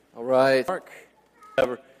Right. Mark.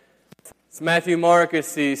 It's Matthew, Mark.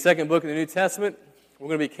 It's the second book in the New Testament. We're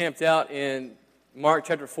going to be camped out in Mark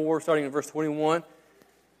chapter 4, starting in verse 21.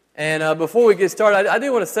 And before we get started, I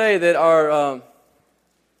do want to say that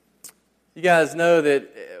you guys know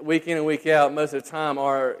that week in and week out, most of the time,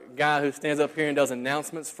 our guy who stands up here and does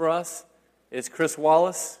announcements for us is Chris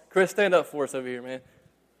Wallace. Chris, stand up for us over here, man.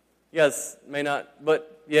 You guys may not,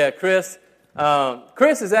 but yeah, Chris.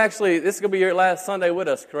 Chris is actually, this is going to be your last Sunday with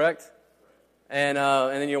us, correct? And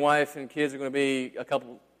then your wife and kids are going to be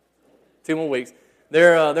 2 more weeks.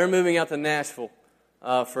 They're moving out to Nashville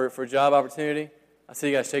for job opportunity. I see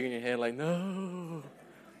you guys shaking your head like, no.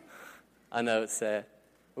 I know, it's sad.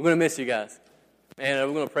 We're going to miss you guys. And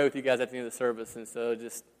we're going to pray with you guys at the end of the service. And so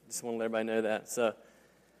just want to let everybody know that. So,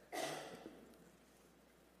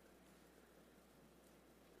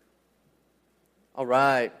 all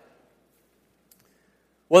right.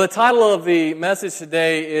 Well, the title of the message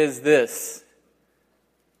today is this.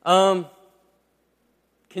 Can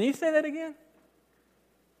you say that again?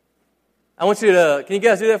 I want you to, can you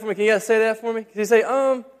guys do that for me? Can you guys say that for me? Can you say,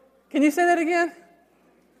 can you say that again?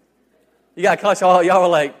 You got caught, y'all were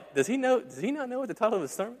like, does he not know what the title of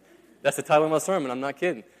his sermon? That's the title of my sermon, I'm not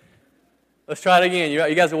kidding. Let's try it again.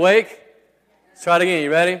 You guys awake? Let's try it again, you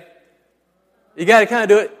ready? You got to kind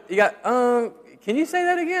of do it. You got, can you say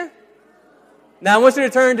that again? Now, I want you to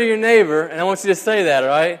turn to your neighbor, and I want you to say that, all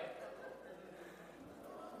right?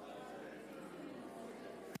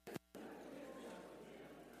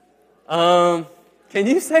 Can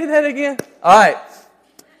you say that again? All right.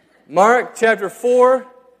 Mark chapter 4,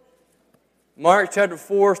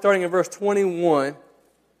 starting in verse 21.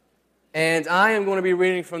 And I am going to be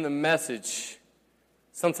reading from the Message.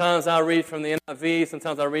 Sometimes I read from the NIV,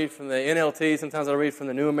 sometimes I read from the NLT, sometimes I read from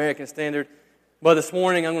the New American Standard. But this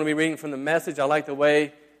morning, I'm going to be reading from the Message. I like the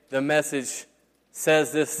way the Message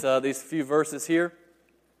says these few verses here.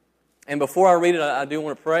 And before I read it, I do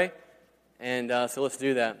want to pray. And so let's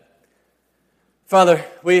do that. Father,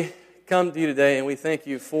 we come to you today, and we thank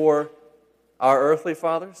you for our earthly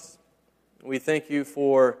fathers. We thank you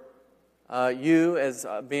for you as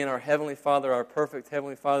being our Heavenly Father, our perfect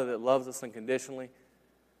Heavenly Father that loves us unconditionally.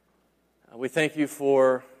 We thank you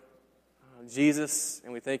for Jesus,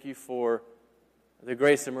 and we thank you for the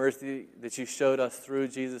grace and mercy that you showed us through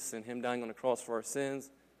Jesus and Him dying on the cross for our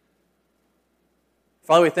sins.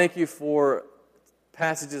 Father, we thank you for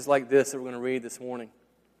passages like this that we're going to read this morning.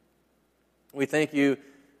 We thank you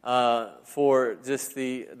for just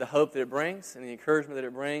the hope that it brings and the encouragement that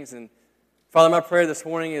it brings. And Father, my prayer this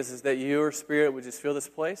morning is that your Spirit would just fill this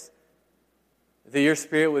place, that your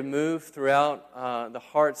Spirit would move throughout the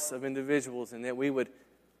hearts of individuals, and that we would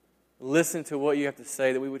listen to what you have to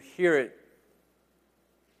say, that we would hear it,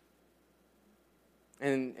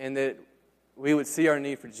 and that we would see our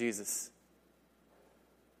need for Jesus.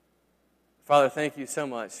 Father, thank you so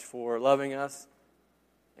much for loving us,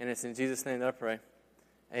 and it's in Jesus' name that I pray.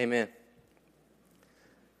 Amen.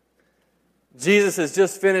 Jesus has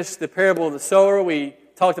just finished the parable of the sower. We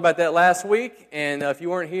talked about that last week, and if you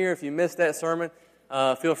weren't here, if you missed that sermon,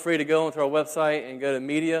 feel free to go onto our website and go to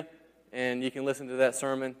media, and you can listen to that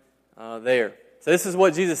sermon there. So this is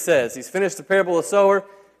what Jesus says. He's finished the parable of the sower.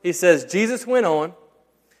 He says, Jesus went on.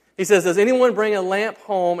 He says, does anyone bring a lamp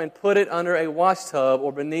home and put it under a washtub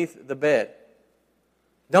or beneath the bed?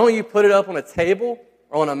 Don't you put it up on a table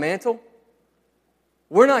or on a mantle?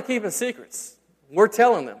 We're not keeping secrets. We're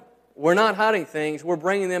telling them. We're not hiding things. We're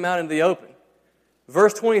bringing them out into the open.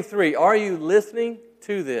 Verse 23, are you listening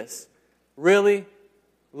to this? Really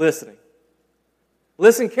listening?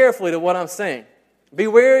 Listen carefully to what I'm saying. Be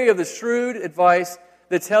wary of the shrewd advice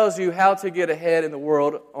that tells you how to get ahead in the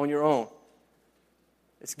world on your own.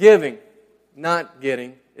 It's giving, not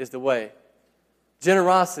getting, is the way.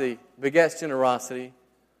 Generosity begets generosity,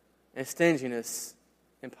 and stinginess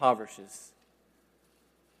impoverishes.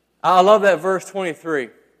 I love that verse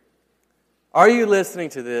 23. Are you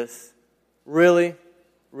listening to this? Really,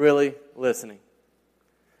 really listening?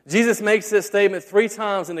 Jesus makes this statement 3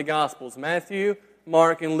 times in the Gospels, Matthew,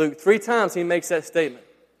 Mark, and Luke. 3 times he makes that statement.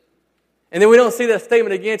 And then we don't see that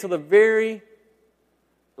statement again until the very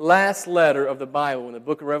last letter of the Bible, in the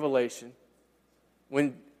book of Revelation,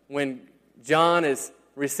 when John is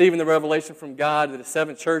receiving the revelation from God to the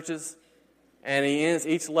 7 churches, and he ends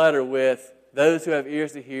each letter with, those who have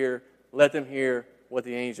ears to hear, let them hear what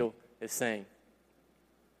the angel is saying.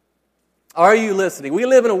 Are you listening? We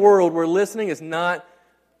live in a world where listening is not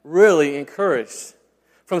really encouraged.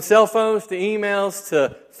 From cell phones to emails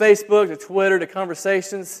to Facebook to Twitter to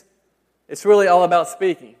conversations, it's really all about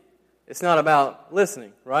speaking. It's not about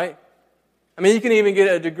listening, right? I mean, you can even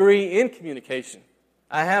get a degree in communication.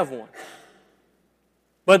 I have one.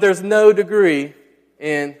 But there's no degree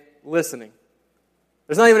in listening.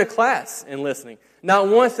 There's not even a class in listening. Not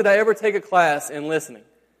once did I ever take a class in listening.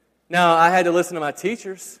 Now, I had to listen to my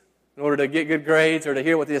teachers in order to get good grades or to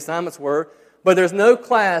hear what the assignments were, but there's no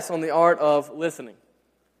class on the art of listening.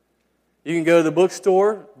 You can go to the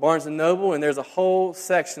bookstore, Barnes & Noble, and there's a whole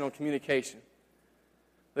section on communication.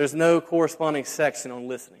 There's no corresponding section on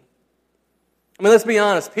listening. I mean, let's be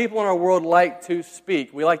honest. People in our world like to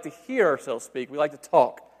speak. We like to hear ourselves speak. We like to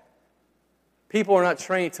talk. People are not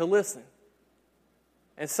trained to listen.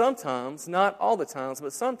 And sometimes, not all the times,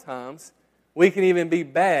 but sometimes, we can even be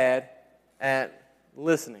bad at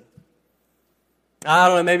listening. I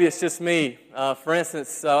don't know, maybe it's just me. For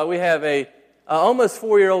instance, we have a almost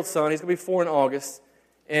 4-year-old son. He's going to be 4 in August.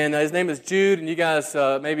 And his name is Jude. And you guys,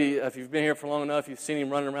 maybe if you've been here for long enough, you've seen him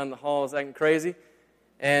running around the halls acting crazy.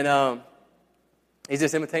 And he's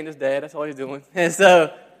just imitating his dad. That's all he's doing. And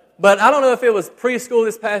so, but I don't know if it was preschool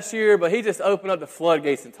this past year, but he just opened up the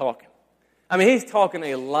floodgates and talking. I mean, he's talking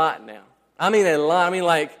a lot now. I mean, a lot. I mean,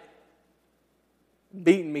 like,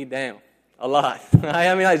 beating me down a lot.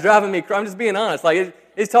 I mean, like, driving me crazy. I'm just being honest. Like,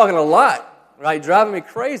 he's talking a lot, right? Driving me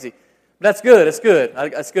crazy. That's good. That's good.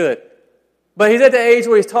 That's good. But he's at the age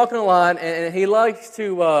where he's talking a lot, and he likes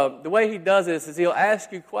to, the way he does this is he'll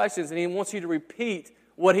ask you questions, and he wants you to repeat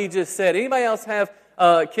what he just said. Anybody else have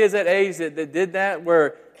kids that age that did that,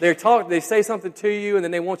 where they say something to you, and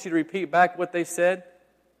then they want you to repeat back what they said?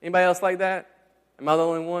 Anybody else like that? Am I the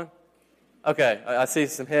only one? Okay, I see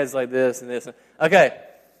some heads like this and this. Okay,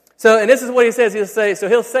 so, and this is what he says. He'll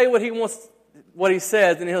say what he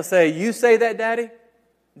says, and he'll say, "You say that, Daddy?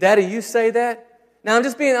 Daddy, you say that?" Now, I'm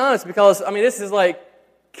just being honest because, I mean, this is like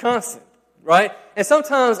constant, right? And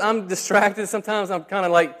sometimes I'm distracted. Sometimes I'm kind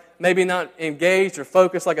of like maybe not engaged or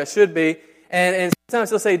focused like I should be. And sometimes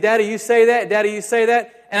he'll say, "Daddy, you say that? Daddy, you say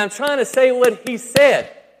that?" And I'm trying to say what he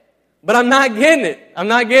said. But I'm not getting it. I'm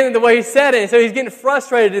not getting it the way he said it. And so he's getting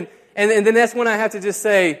frustrated. And then that's when I have to just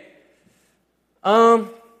say, can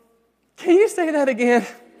you say that again?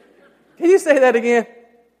 Can you say that again?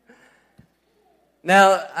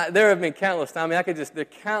 Now, there have been countless times. I mean, there are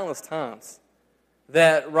countless times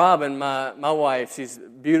that Robin, my wife, she's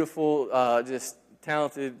beautiful, just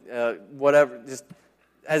talented, whatever, just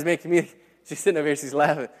has been communicating. She's sitting over here, she's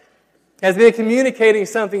laughing. Has been communicating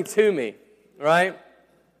something to me, right?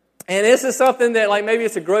 And this is something that, like, maybe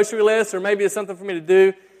it's a grocery list, or maybe it's something for me to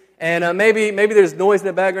do. And maybe there's noise in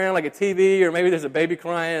the background, like a TV, or maybe there's a baby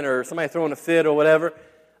crying, or somebody throwing a fit, or whatever.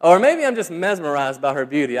 Or maybe I'm just mesmerized by her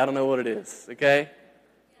beauty. I don't know what it is, okay?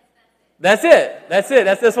 That's it.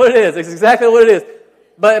 That's what it is. It's exactly what it is.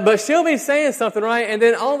 But she'll be saying something, right? And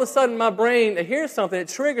then all of a sudden my brain hears something. It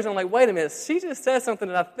triggers. I'm like, wait a minute. She just said something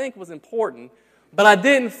that I think was important, but I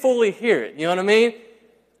didn't fully hear it. You know what I mean?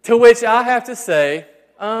 To which I have to say,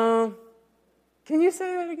 can you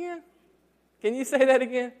say that again? Can you say that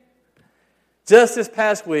again? Just this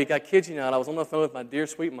past week, I kid you not, I was on the phone with my dear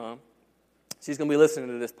sweet mom. She's going to be listening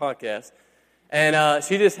to this podcast. And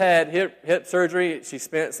she just had hip surgery. She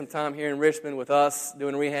spent some time here in Richmond with us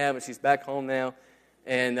doing rehab, and she's back home now.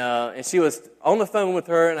 And she was on the phone with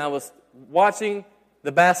her, and I was watching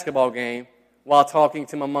the basketball game while talking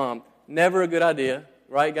to my mom. Never a good idea,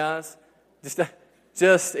 right, guys?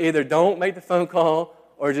 Just either don't make the phone call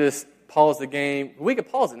or just pause the game. We could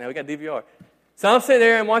pause it now. We got DVR. So I'm sitting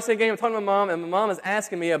there and watching the game. I'm talking to my mom, and my mom is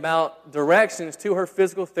asking me about directions to her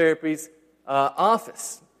physical therapy's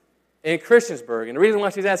office in Christiansburg. And the reason why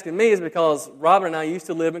she's asking me is because Robert and I used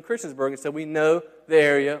to live in Christiansburg, and so we know the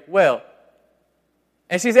area well.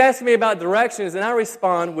 And she's asking me about directions, and I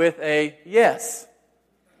respond with a yes.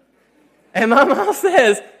 And my mom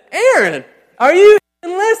says, "Aaron, are you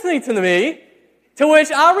listening to me?" To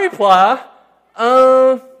which I reply,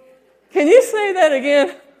 can you say that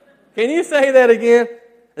again? Can you say that again?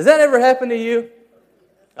 Has that ever happened to you?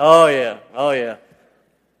 Oh, yeah. Oh, yeah.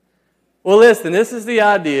 Well, listen, this is the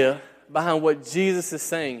idea behind what Jesus is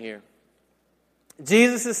saying here.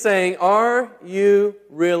 Jesus is saying, are you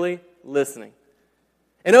really listening?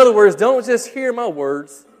 In other words, don't just hear my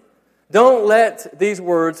words. Don't let these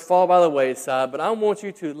words fall by the wayside, but I want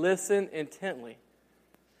you to listen intently.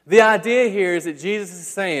 The idea here is that Jesus is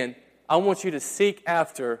saying, I want you to seek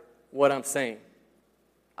after what I'm saying.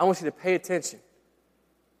 I want you to pay attention.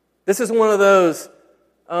 This is one of those,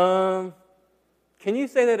 can you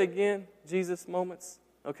say that again, Jesus moments?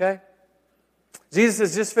 Okay? Jesus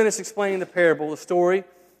has just finished explaining the parable, the story.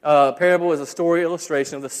 Parable is a story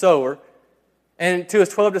illustration of the sower. And to his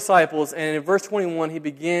 12 disciples, and in verse 21, he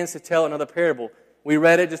begins to tell another parable. We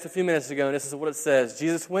read it just a few minutes ago, and this is what it says.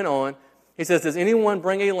 Jesus went on, He says, does anyone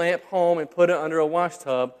bring a lamp home and put it under a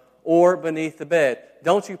washtub or beneath the bed?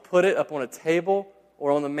 Don't you put it up on a table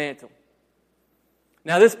or on the mantle?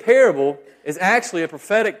 Now, this parable is actually a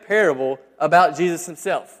prophetic parable about Jesus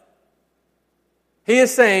himself. He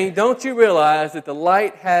is saying, don't you realize that the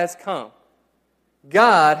light has come?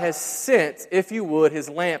 God has sent, if you would, his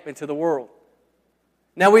lamp into the world.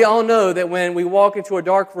 Now, we all know that when we walk into a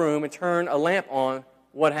dark room and turn a lamp on,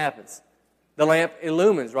 what happens? The lamp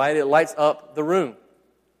illumines, right? It lights up the room.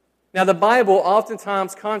 Now, the Bible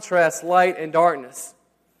oftentimes contrasts light and darkness.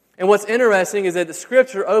 And what's interesting is that the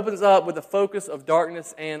Scripture opens up with the focus of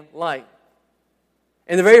darkness and light.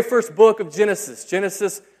 In the very first book of Genesis,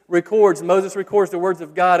 Moses records the words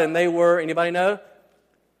of God, and they were, anybody know?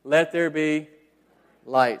 Let there be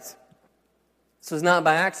light. This was not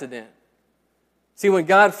by accident. See, when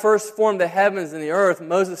God first formed the heavens and the earth,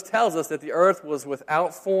 Moses tells us that the earth was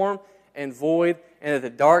without form and void, and that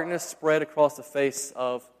the darkness spread across the face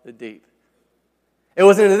of the deep. It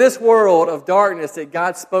was into this world of darkness that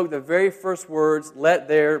God spoke the very first words, let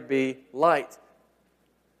there be light.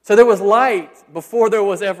 So there was light before there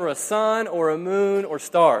was ever a sun or a moon or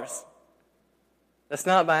stars. That's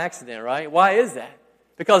not by accident, right? Why is that?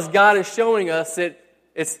 Because God is showing us that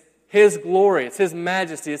it's His glory, it's His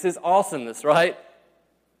majesty, it's His awesomeness, right?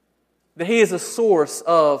 That He is the source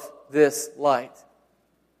of this light.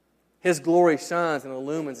 His glory shines and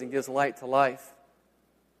illumines and gives light to life.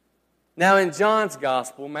 Now in John's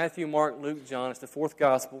Gospel, Matthew, Mark, Luke, John, it's the fourth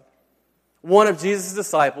Gospel, one of Jesus'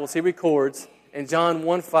 disciples, he records in John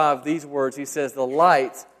 1:5 these words. He says, the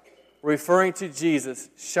light, referring to Jesus,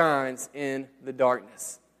 shines in the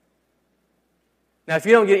darkness. Now if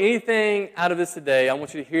you don't get anything out of this today, I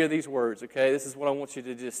want you to hear these words, okay? This is what I want you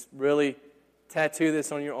to just really tattoo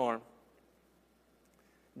this on your arm.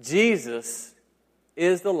 Jesus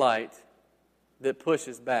is the light that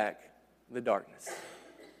pushes back the darkness.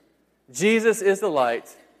 Jesus is the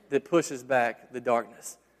light that pushes back the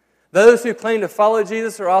darkness. Those who claim to follow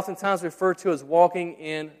Jesus are oftentimes referred to as walking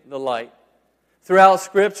in the light. Throughout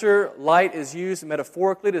Scripture, light is used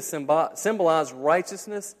metaphorically to symbolize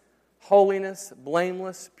righteousness, holiness,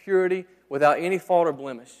 blameless, purity, without any fault or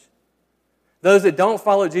blemish. Those that don't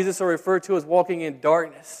follow Jesus are referred to as walking in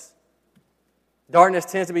darkness. Darkness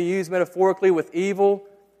tends to be used metaphorically with evil,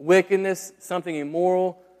 wickedness, something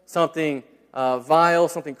immoral, something vile,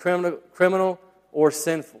 something criminal, or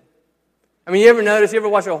sinful. I mean, you ever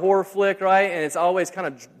watch a horror flick, right? And it's always kind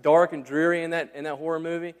of dark and dreary in that horror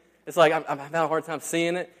movie. It's like I'm having a hard time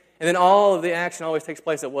seeing it. And then all of the action always takes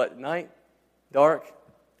place at what? Night? Dark?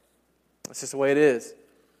 That's just the way it is.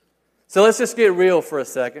 So let's just get real for a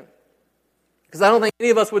second. Because I don't think any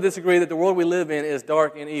of us would disagree that the world we live in is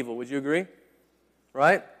dark and evil. Would you agree?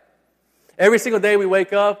 Right? Every single day we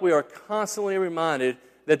wake up, we are constantly reminded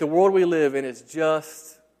that the world we live in is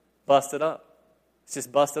just busted up. It's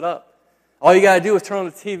just busted up. All you got to do is turn on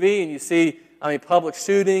the TV and you see, public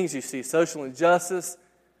shootings, you see social injustice.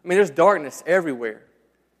 There's darkness everywhere.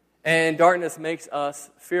 And darkness makes us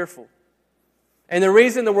fearful. And the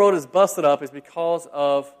reason the world is busted up is because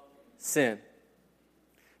of sin.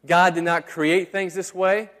 God did not create things this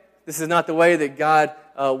way. This is not the way that God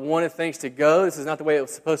wanted things to go. This is not the way it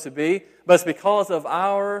was supposed to be. But it's because of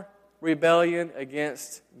our rebellion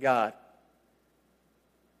against God.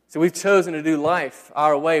 So we've chosen to do life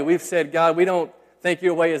our way. We've said, God, we don't think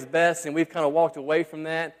your way is best, and we've kind of walked away from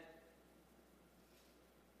that.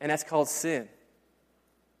 And that's called sin.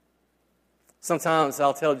 Sometimes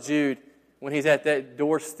I'll tell Jude when he's at that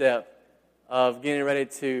doorstep of getting ready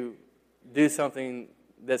to do something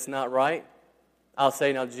that's not right, I'll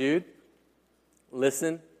say, now Jude,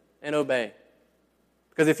 listen and obey.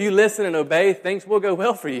 Because if you listen and obey, things will go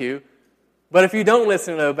well for you. But if you don't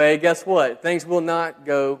listen and obey, guess what? Things will not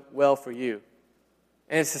go well for you.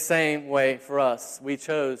 And it's the same way for us. We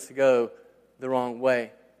chose to go the wrong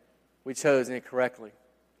way. We chose incorrectly.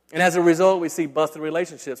 And as a result, we see busted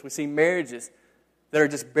relationships. We see marriages that are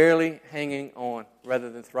just barely hanging on rather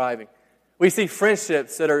than thriving. We see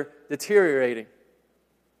friendships that are deteriorating.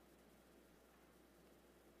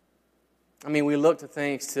 We look to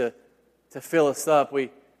things to fill us up. We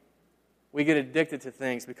get addicted to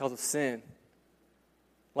things because of sin,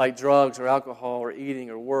 like drugs or alcohol or eating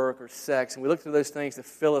or work or sex. And we look to those things to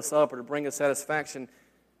fill us up or to bring us satisfaction.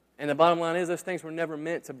 And the bottom line is those things were never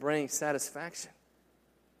meant to bring satisfaction.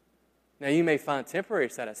 Now, you may find temporary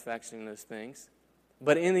satisfaction in those things,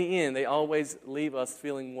 but in the end, they always leave us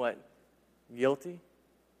feeling what? Guilty,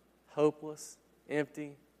 hopeless,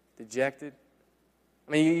 empty, dejected.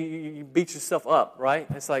 You beat yourself up, right?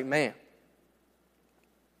 It's like, man,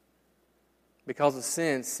 because of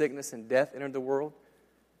sin, sickness and death entered the world.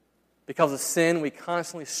 Because of sin, we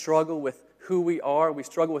constantly struggle with who we are. We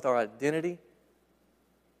struggle with our identity.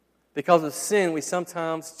 Because of sin, we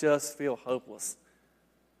sometimes just feel hopeless.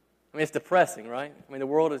 I mean, it's depressing, right? I mean, the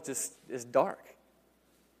world is dark.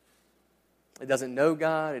 It doesn't know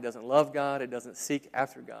God. It doesn't love God. It doesn't seek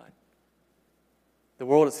after God. The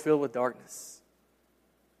world is filled with darkness.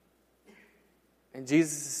 And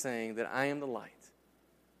Jesus is saying that I am the light.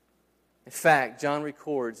 In fact, John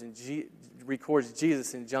records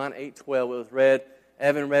Jesus in John 8:12. It was read.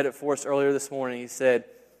 Evan read it for us earlier this morning. He said,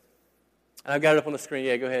 and I've got it up on the screen.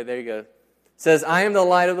 Yeah, go ahead. There you go. It says, I am the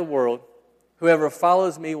light of the world. Whoever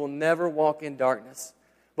follows me will never walk in darkness,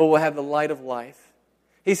 but will have the light of life.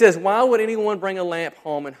 He says, why would anyone bring a lamp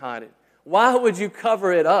home and hide it? Why would you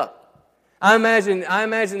cover it up? I imagine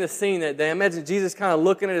the scene that day. I imagine Jesus kind of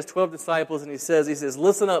looking at his 12 disciples, and he says,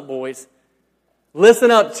 listen up, boys.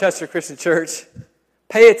 Listen up, Chester Christian Church.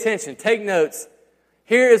 Pay attention. Take notes.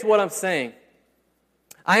 Here is what I'm saying.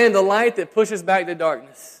 I am the light that pushes back the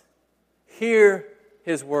darkness. Hear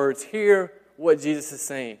his words. Hear what Jesus is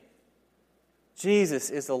saying. Jesus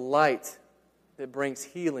is the light that brings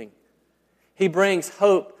healing. He brings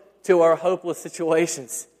hope to our hopeless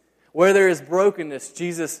situations. Where there is brokenness,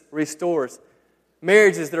 Jesus restores.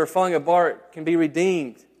 Marriages that are falling apart can be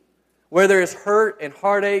redeemed. Where there is hurt and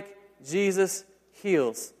heartache, Jesus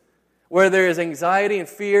heals. Where there is anxiety and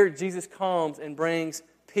fear, Jesus calms and brings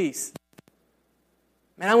peace.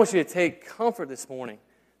 Man, I want you to take comfort this morning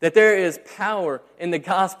that there is power in the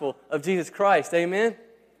gospel of Jesus Christ. Amen?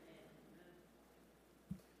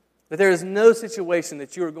 That there is no situation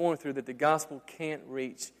that you are going through that the gospel can't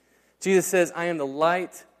reach. Jesus says, I am the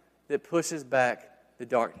light that pushes back the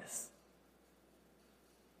darkness.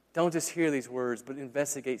 Don't just hear these words, but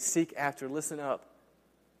investigate, seek after, listen up.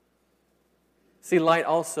 See, light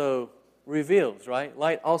also reveals, right?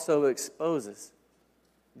 Light also exposes.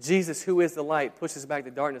 Jesus, who is the light, pushes back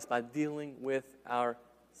the darkness by dealing with our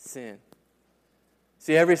sin.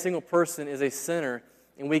 See, every single person is a sinner,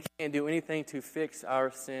 and we can't do anything to fix our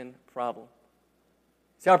sin problem.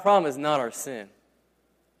 See, our problem is not our sin.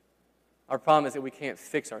 Our problem is that we can't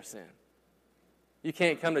fix our sin. You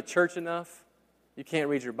can't come to church enough. You can't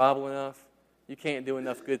read your Bible enough. You can't do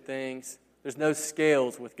enough good things. There's no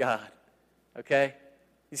scales with God. Okay?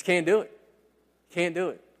 You just can't do it. You can't do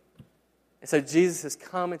it. And so Jesus has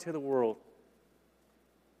come into the world.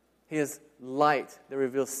 He is light that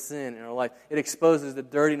reveals sin in our life. It exposes the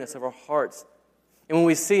dirtiness of our hearts. And when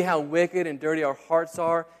we see how wicked and dirty our hearts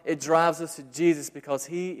are, it drives us to Jesus because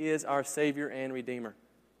He is our Savior and Redeemer.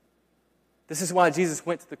 This is why Jesus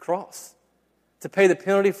went to the cross, to pay the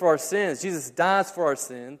penalty for our sins. Jesus dies for our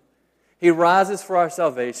sin. He rises for our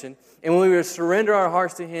salvation. And when we surrender our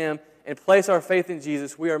hearts to Him and place our faith in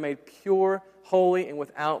Jesus, we are made pure, holy, and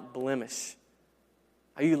without blemish.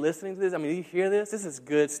 Are you listening to this? I mean, do you hear this? This is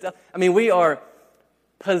good stuff. I mean, we are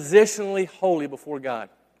positionally holy before God.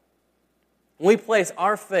 When we place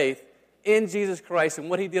our faith in Jesus Christ and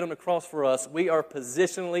what He did on the cross for us, we are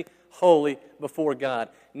positionally holy before God.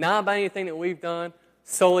 Not by anything that we've done,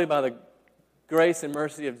 solely by the grace and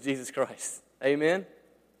mercy of Jesus Christ. Amen?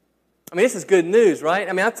 I mean, this is good news, right?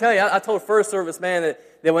 I mean, I tell you, I told first service, man,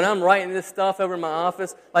 that when I'm writing this stuff over in my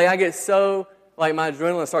office, like I get so, like my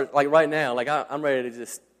adrenaline starts, like right now, like I'm ready to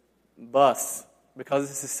just bust because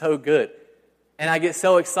this is so good. And I get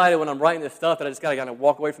so excited when I'm writing this stuff that I just got to kind of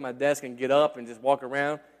walk away from my desk and get up and just walk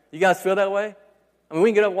around. You guys feel that way? I mean, we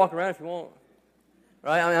can get up and walk around if you want.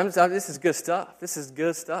 Right? I mean, this is good stuff. This is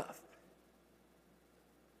good stuff.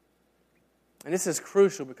 And this is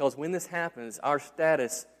crucial because when this happens, our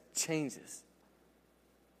status changes.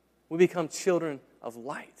 We become children of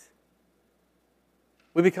light.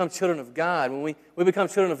 We become children of God. When we become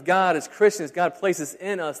children of God as Christians, God places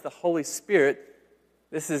in us the Holy Spirit.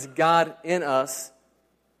 This is God in us,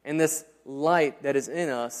 and this light that is in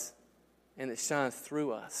us, and it shines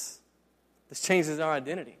through us. This changes our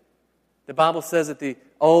identity. The Bible says that the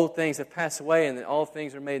old things have passed away and that all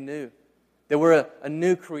things are made new. That we're a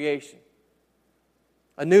new creation.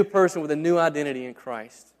 A new person with a new identity in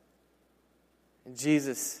Christ. And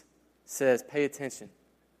Jesus says, pay attention.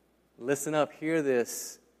 Listen up, hear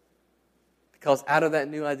this. Because out of that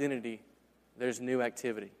new identity, there's new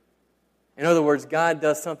activity. In other words, God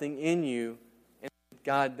does something in you, and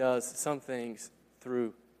God does some things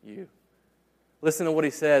through you. Listen to what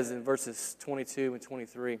He says in verses 22 and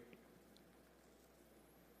 23.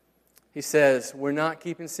 He says, we're not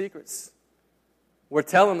keeping secrets. We're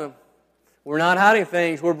telling them. We're not hiding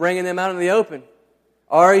things. We're bringing them out in the open.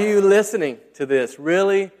 Are you listening to this?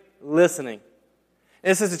 Really listening?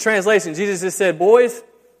 And this is the translation. Jesus just said, boys,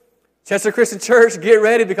 Chester Christian Church, get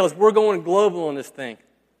ready because we're going global on this thing.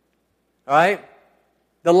 All right?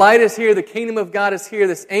 The light is here. The kingdom of God is here.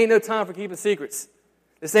 This ain't no time for keeping secrets.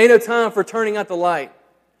 This ain't no time for turning out the light.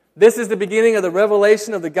 This is the beginning of the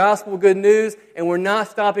revelation of the gospel good news, and we're not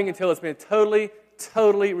stopping until it's been totally,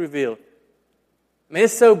 totally revealed. I mean,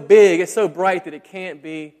 it's so big, it's so bright that it can't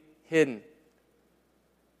be hidden.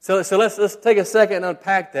 So let's take a second and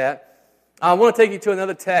unpack that. I want to take you to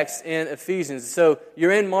another text in Ephesians. So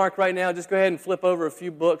you're in Mark right now. Just go ahead and flip over a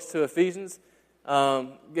few books to Ephesians. I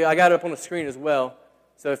got it up on the screen as well.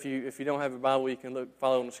 So if you don't have your Bible, you can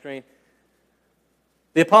follow on the screen.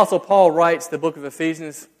 The Apostle Paul writes the book of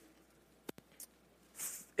Ephesians.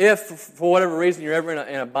 If, for whatever reason, you're ever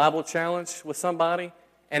in a Bible challenge with somebody,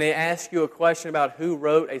 and they ask you a question about who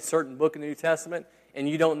wrote a certain book in the New Testament, and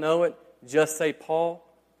you don't know it, just say Paul,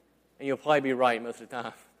 and you'll probably be right most of the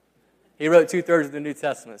time. He wrote 2/3 of the New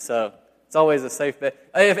Testament, so it's always a safe bet.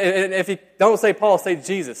 If you don't say Paul, say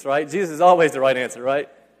Jesus, right? Jesus is always the right answer, right?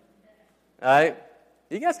 All right?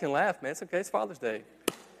 You guys can laugh, man. It's okay. It's Father's Day.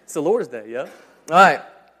 It's the Lord's Day, yeah? All right.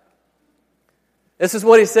 This is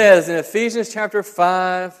what he says in Ephesians chapter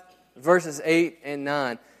 5, verses 8 and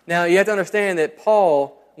 9. Now, you have to understand that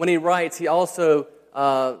Paul, when he writes, he also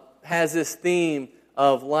has this theme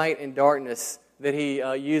of light and darkness that he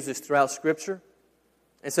uses throughout Scripture.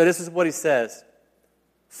 And so this is what he says.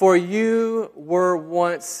 For you were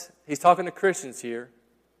once, he's talking to Christians here,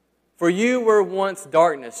 for you were once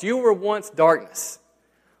darkness. You were once darkness,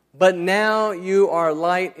 but now you are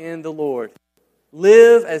light in the Lord.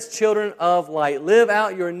 Live as children of light. Live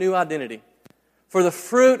out your new identity. For the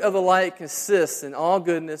fruit of the light consists in all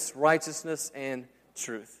goodness, righteousness, and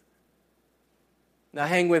truth. Now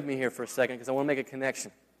hang with me here for a second because I want to make a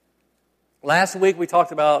connection. Last week we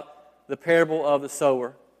talked about the parable of the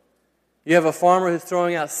sower. You have a farmer who's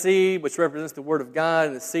throwing out seed, which represents the Word of God,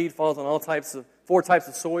 and the seed falls on four types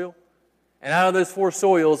of soil. And out of those four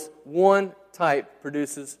soils, one type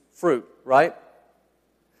produces fruit, right?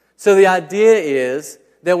 So the idea is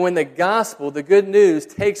that when the gospel, the good news,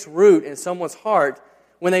 takes root in someone's heart,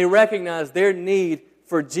 when they recognize their need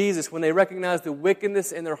for Jesus, when they recognize the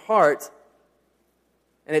wickedness in their heart,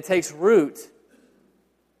 and it takes root,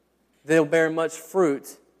 they'll bear much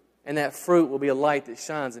fruit, and that fruit will be a light that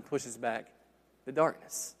shines and pushes back the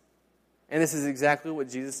darkness. And this is exactly what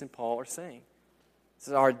Jesus and Paul are saying.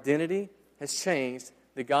 So our identity has changed,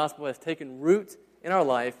 the gospel has taken root in our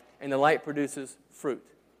life, and the light produces fruit.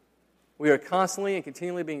 We are constantly and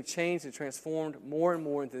continually being changed and transformed more and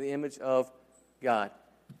more into the image of God.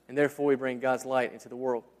 And therefore we bring God's light into the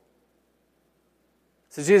world.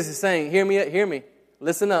 So Jesus is saying, hear me,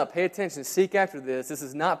 listen up, pay attention, seek after this. This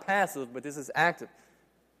is not passive, but this is active.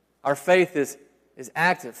 Our faith is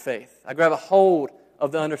active faith. I grab a hold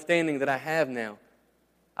of the understanding that I have now.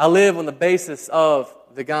 I live on the basis of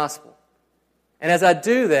the gospel. And as I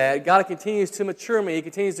do that, God continues to mature me. He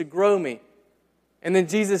continues to grow me. And then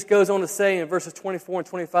Jesus goes on to say in verses 24 and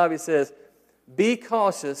 25, he says, be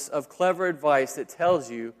cautious of clever advice that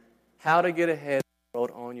tells you how to get ahead of the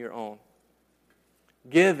world on your own.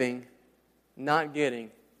 Giving, not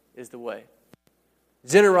getting, is the way.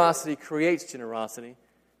 Generosity creates generosity.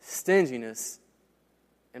 Stinginess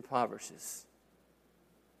impoverishes.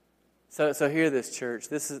 So hear this, church.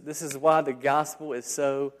 This is why the gospel is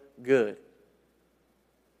so good.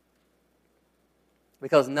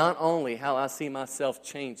 Because not only how I see myself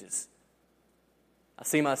changes, I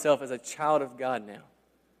see myself as a child of God now.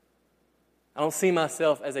 I don't see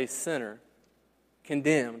myself as a sinner,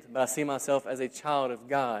 condemned, but I see myself as a child of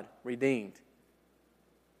God, redeemed.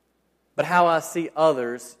 But how I see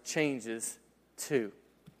others changes too.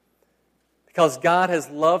 Because God has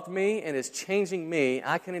loved me and is changing me,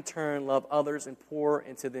 I can in turn love others and pour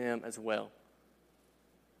into them as well.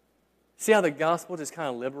 See how the gospel just kind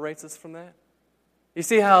of liberates us from that? You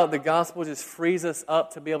see how the gospel just frees us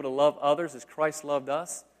up to be able to love others as Christ loved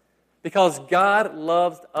us? Because God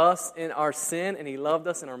loved us in our sin and He loved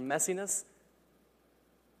us in our messiness,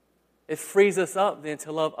 it frees us up then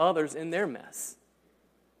to love others in their mess.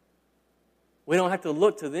 We don't have to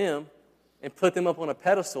look to them and put them up on a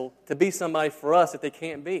pedestal to be somebody for us that they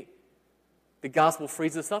can't be. The gospel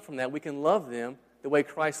frees us up from that. We can love them the way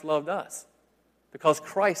Christ loved us because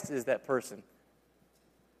Christ is that person.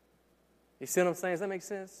 You see what I'm saying? Does that make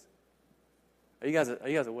sense? Are you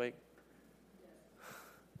guys awake?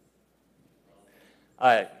 All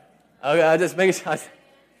right. I just make sure.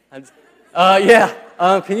 Can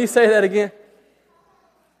you say that again?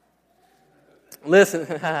 Listen.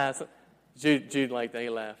 Jude liked that. He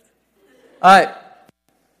laughed. All right.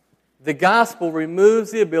 The gospel removes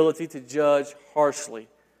the ability to judge harshly.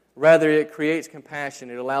 Rather, it creates compassion.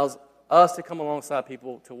 It allows us to come alongside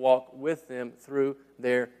people to walk with them through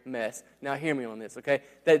their mess. Now hear me on this, okay?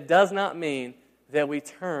 That does not mean that we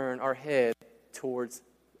turn our head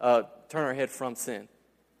from sin.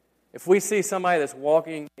 If we see somebody that's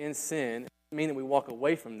walking in sin, it doesn't mean that we walk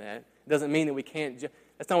away from that. It doesn't mean that we can't.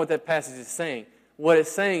 That's not what that passage is saying. What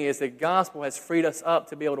it's saying is the gospel has freed us up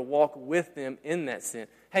to be able to walk with them in that sin.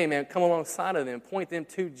 Hey, man, come alongside of them. Point them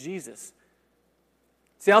to Jesus.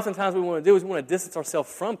 See, oftentimes what we want to do is we want to distance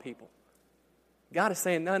ourselves from people. God is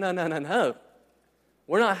saying, no.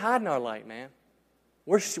 We're not hiding our light, man.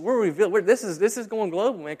 We're revealed. This is going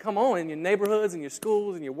global, man. Come on, in your neighborhoods, in your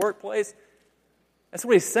schools, in your workplace. That's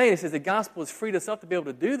what he's saying. He says the gospel has freed us up to be able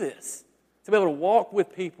to do this, to be able to walk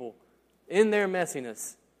with people in their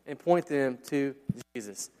messiness and point them to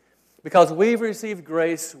Jesus. Because we've received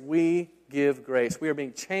grace, we give grace. We are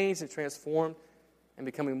being changed and transformed and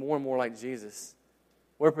becoming more and more like Jesus.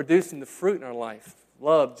 We're producing the fruit in our life: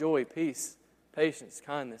 love, joy, peace, patience,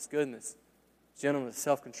 kindness, goodness, gentleness,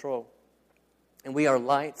 self-control. And we are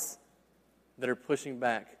lights that are pushing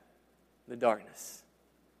back the darkness.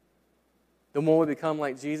 The more we become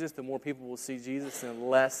like Jesus, the more people will see Jesus, and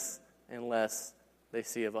less they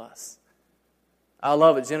see of us. I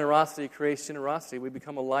love it. Generosity creates generosity. We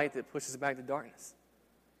become a light that pushes back the darkness.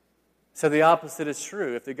 So the opposite is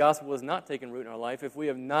true. If the gospel has not taken root in our life, if we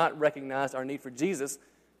have not recognized our need for Jesus,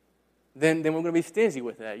 then we're going to be stingy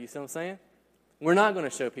with that. You see what I'm saying? We're not going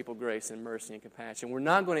to show people grace and mercy and compassion. We're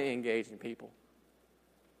not going to engage in people.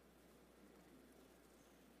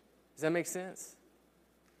 Does that make sense?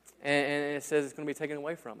 And it says it's going to be taken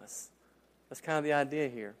away from us. That's kind of the idea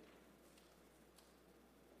here.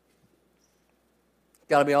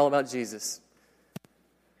 Got to be all about Jesus.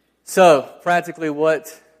 So, practically,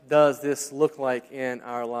 what does this look like in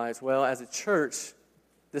our lives? Well, as a church,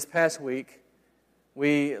 this past week,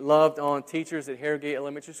 we loved on teachers at Harrogate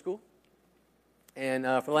Elementary School. And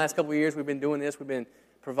for the last couple of years, we've been doing this. We've been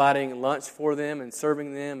providing lunch for them and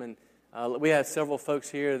serving them. And we have several folks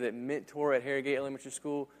here that mentor at Harrogate Elementary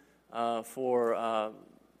School for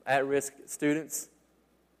at-risk students.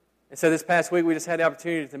 And so this past week, we just had the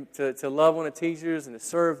opportunity to love on the teachers and to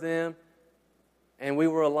serve them. And we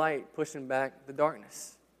were a light pushing back the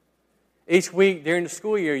darkness. Each week during the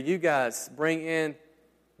school year, you guys bring in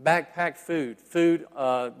backpack food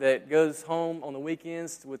that goes home on the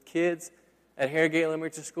weekends with kids at Harrogate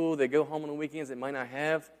Elementary School that go home on the weekends that might not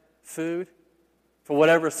have food. For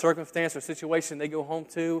whatever circumstance or situation they go home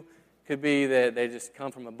to, could be that they just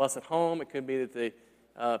come from a bus at home. It could be that the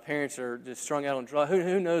parents are just strung out on drugs.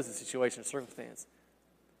 Who knows the situation or circumstance?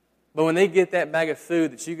 But when they get that bag of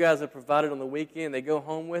food that you guys have provided on the weekend, they go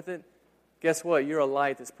home with it, guess what? You're a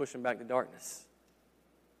light that's pushing back the darkness.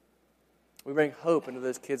 We bring hope into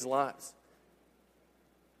those kids' lives.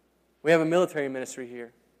 We have a military ministry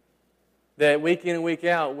here that week in and week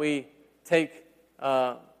out, we take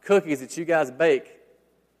cookies that you guys bake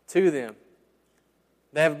to them.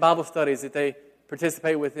 They have Bible studies that they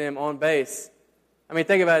participate with them on base. I mean,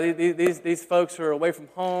 think about it. These folks are away from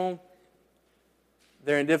home.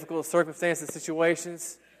 They're in difficult circumstances,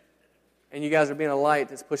 situations, and you guys are being a light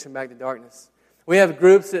that's pushing back the darkness. We have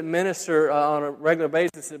groups that minister on a regular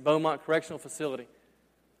basis at Beaumont Correctional Facility.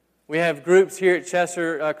 We have groups here at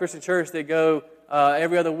Chester Christian Church that go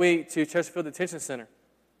every other week to Chesterfield Detention Center.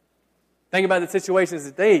 Think about the situations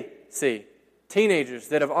that they see. Teenagers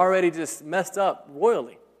that have already just messed up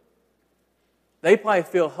royally. They probably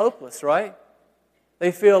feel hopeless, right?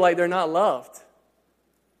 They feel like they're not loved.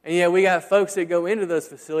 And yet we got folks that go into those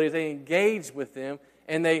facilities, they engage with them,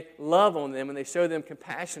 and they love on them, and they show them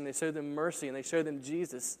compassion, they show them mercy, and they show them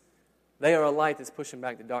Jesus. They are a light that's pushing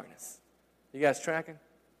back the darkness. You guys tracking?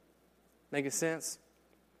 Making sense?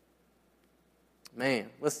 Man,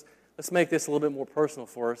 let's make this a little bit more personal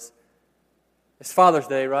for us. It's Father's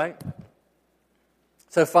Day, right?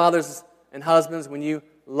 So fathers and husbands, when you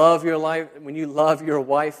love your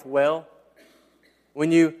wife well,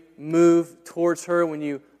 when you move towards her, when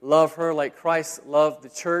you love her like Christ loved the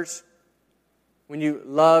church, when you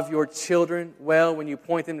love your children well, when you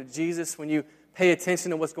point them to Jesus, when you pay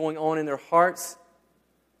attention to what's going on in their hearts,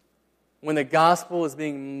 when the gospel is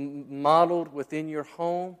being modeled within your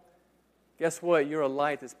home, guess what? You're a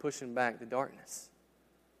light that's pushing back the darkness.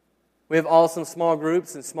 We have awesome small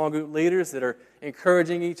groups and small group leaders that are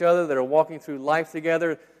encouraging each other, that are walking through life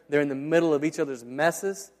together. They're in the middle of each other's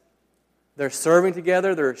messes. They're serving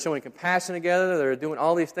together. They're showing compassion together. They're doing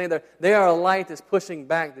all these things. They are a light that's pushing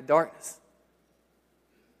back the darkness.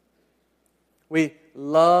 We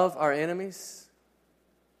love our enemies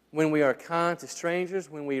when we are kind to strangers,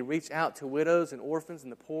 when we reach out to widows and orphans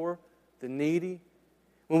and the poor, the needy,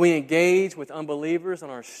 When we engage with unbelievers on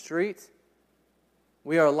our street,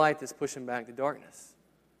 we are a light that's pushing back the darkness.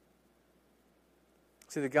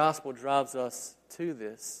 See, the gospel drives us to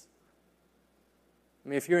this. I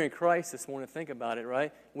mean, if you're in Christ this morning, think about it,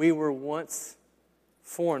 right? We were once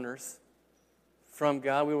foreigners from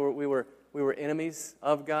God. We were enemies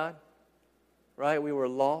of God, right? We were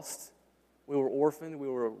lost. We were orphaned. We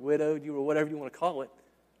were widowed. You were whatever you want to call it.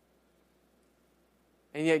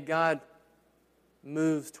 And yet God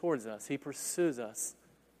moves towards us. He pursues us.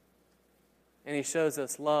 And He shows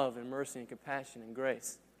us love and mercy and compassion and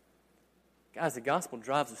grace. Guys, the gospel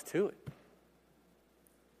drives us to it.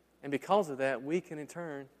 And because of that, we can in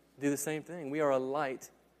turn do the same thing. We are a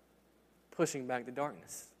light pushing back the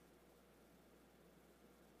darkness.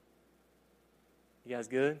 You guys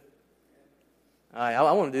good? All right,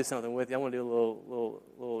 I want to do something with you. I want to do a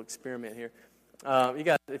little experiment here. You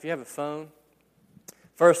guys, if you have a phone,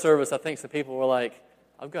 first service, I think some people were like,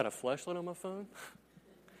 I've got a flashlight on my phone.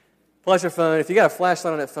 Plus your phone. If you got a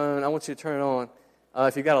flashlight on that phone, I want you to turn it on.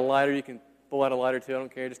 If you've got a lighter, you can pull out a lighter too. I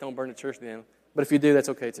don't care. Just don't burn the church down. But if you do, that's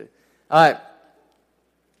okay too. All right.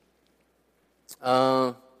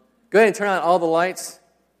 Go ahead and turn on all the lights.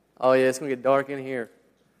 Oh, yeah, it's going to get dark in here.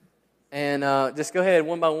 And just go ahead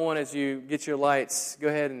one by one as you get your lights. Go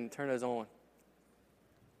ahead and turn those on.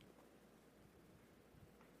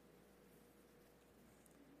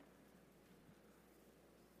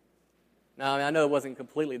 Now, I know it wasn't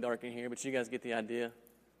completely dark in here, but you guys get the idea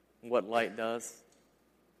what light does.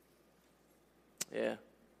 Yeah.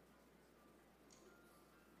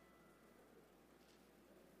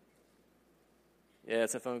 Yeah,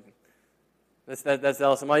 it's a phone. That's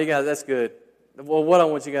awesome. All you guys, that's good. Well, what I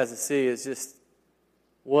want you guys to see is just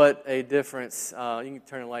what a difference. You can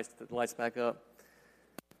turn the lights back up.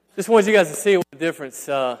 Just want you guys to see what a difference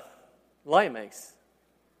light makes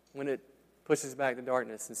when it pushes back the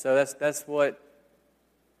darkness. And so that's what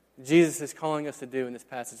Jesus is calling us to do in this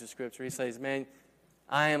passage of Scripture. He says, man,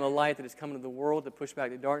 I am a light that has come into the world to push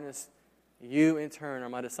back the darkness. You, in turn, are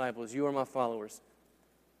my disciples. You are my followers.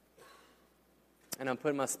 And I'm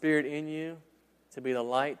putting my Spirit in you to be the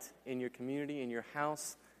light in your community, in your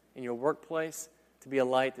house, in your workplace, to be a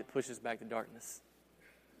light that pushes back the darkness.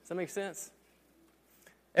 Does that make sense?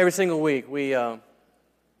 Every single week, we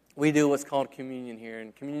do what's called communion here.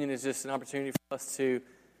 And communion is just an opportunity for us to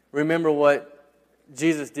remember what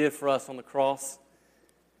Jesus did for us on the cross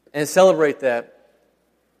and celebrate that.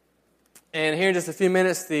 And here in just a few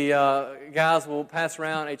minutes, the guys will pass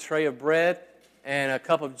around a tray of bread and a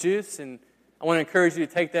cup of juice. And I want to encourage you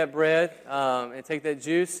to take that bread and take that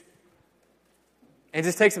juice and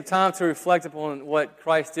just take some time to reflect upon what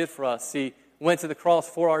Christ did for us. He went to the cross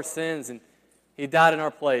for our sins and He died in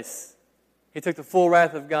our place. He took the full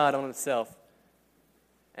wrath of God on Himself.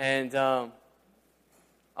 And I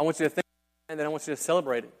want you to think, and then I want you to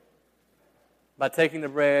celebrate it by taking the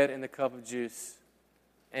bread and the cup of juice.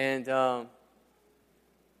 And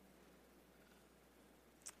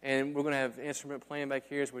we're going to have an instrument playing back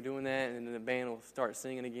here as we're doing that, and then the band will start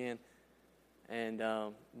singing again. And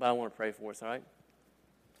but I want to pray for us, all right?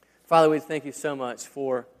 Father, we thank You so much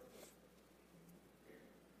for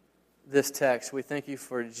this text. We thank You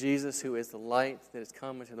for Jesus, who is the light that has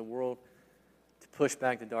come into the world to push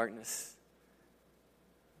back the darkness.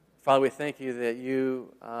 Father, we thank You that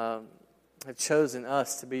You have chosen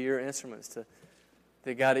us to be Your instruments,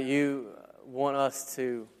 that God, that You want us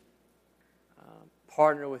to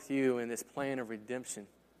partner with You in this plan of redemption,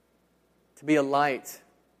 to be a light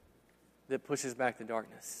that pushes back the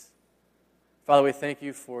darkness. Father, we thank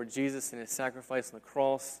You for Jesus and His sacrifice on the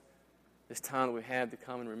cross, this time that we have to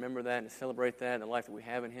come and remember that and to celebrate that and the life that we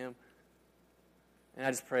have in Him. And I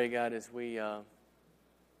just pray, God, as we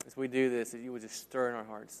do this, that You would just stir in our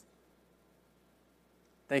hearts.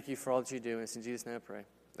 Thank You for all that You do, and it's in Jesus' name I pray.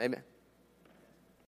 Amen.